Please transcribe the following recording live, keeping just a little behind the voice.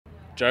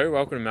Joe,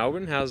 welcome to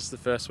Melbourne. How's the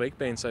first week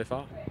been so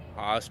far?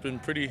 It's been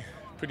pretty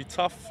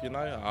tough, you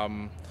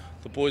know.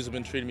 The boys have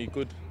been treating me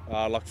good,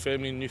 like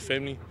family, new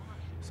family.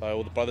 So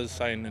all the brothers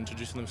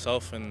introducing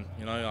themselves and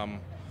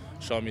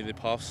showing me their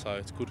path. So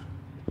it's good.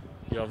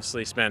 You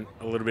obviously spent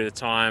a little bit of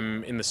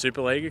time in the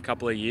Super League, a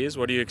couple of years.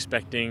 What are you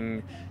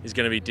expecting is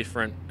going to be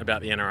different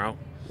about the NRL?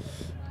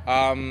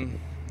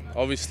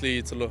 Obviously,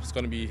 it's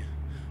going to be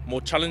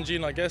more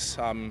challenging, I guess.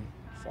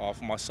 For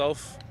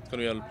myself, it's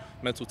going to be a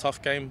mental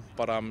tough game,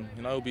 but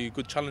it'll be a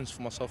good challenge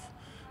for myself.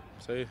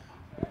 So. Yeah.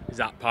 Is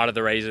that part of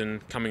the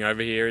reason coming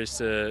over here is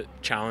to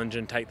challenge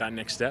and take that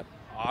next step?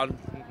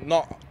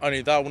 Not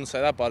only that, I wouldn't say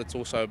that, but it's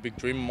also a big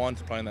dream of mine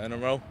to play in the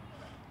NRL.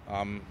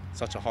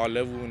 Such a high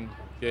level, and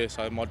yeah,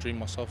 so my dream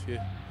myself,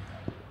 yeah.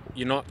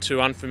 You're not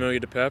too unfamiliar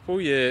to purple.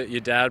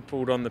 Your dad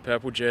pulled on the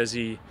purple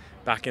jersey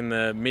back in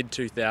the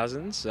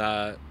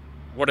mid-2000s.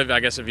 What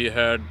have you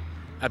heard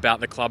about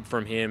the club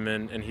from him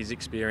and his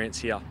experience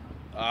here?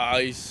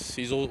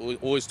 He's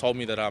always told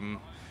me that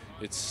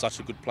it's such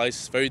a good place.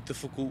 It's very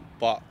difficult,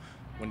 but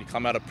when you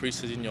come out of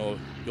pre-season,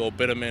 you're a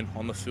better man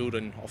on the field,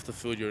 and off the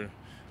field you're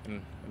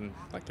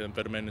a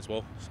better man as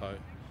well. So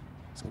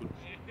it's good.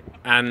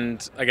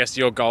 And I guess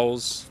your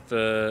goals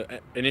for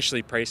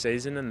initially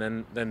pre-season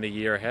and then the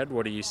year ahead,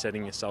 what are you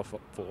setting yourself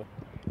up for?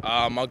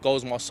 My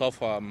goals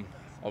myself,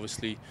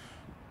 obviously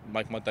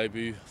make my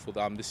debut for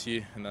this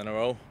year in the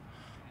NRL,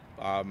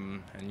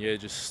 and yeah,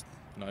 just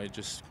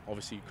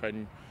obviously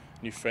creating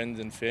new friends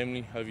and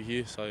family over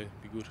here, so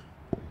it'd be good.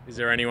 Is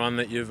there anyone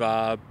that you've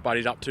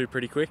buddied up to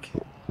pretty quick?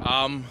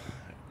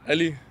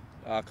 Eli,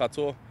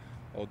 Katoa,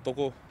 or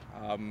Toko.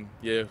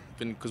 Yeah,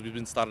 because we've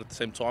been started at the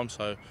same time,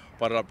 so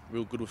buddied up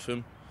real good with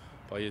him.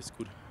 But yeah, it's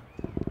good.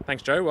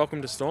 Thanks, Joe.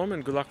 Welcome to Storm,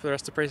 and good luck for the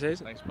rest of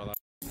pre-season. Thanks, brother.